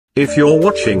If you're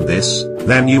watching this,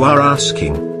 then you are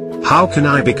asking, how can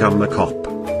I become a cop?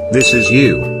 This is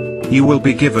you. You will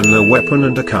be given a weapon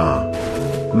and a car.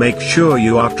 Make sure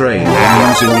you are trained in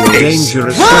using your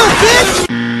dangerous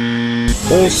weapons.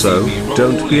 Also,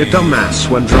 don't be a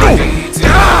dumbass when driving.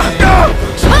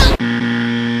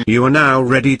 You are now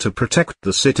ready to protect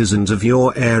the citizens of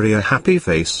your area. Happy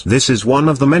face. This is one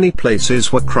of the many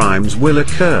places where crimes will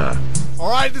occur.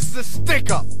 Alright, this is a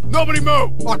stick-up. Nobody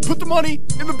move! Alright, put the money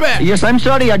in the bag. Yes, I'm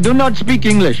sorry, I do not speak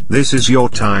English. This is your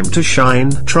time to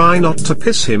shine. Try not to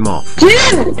piss him off.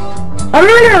 Dude! I'm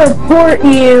gonna report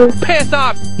you. Piss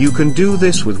off! You can do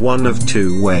this with one of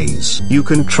two ways. You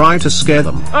can try to scare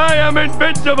them. I am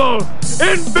invincible!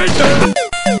 Invincible!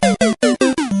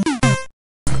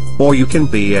 Or you can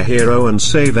be a hero and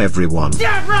save everyone.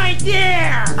 That right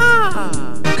there!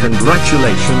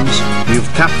 Congratulations, you've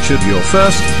captured your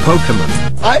first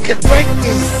Pokemon. I can break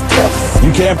these cuffs.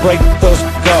 You can't break those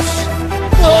cuffs.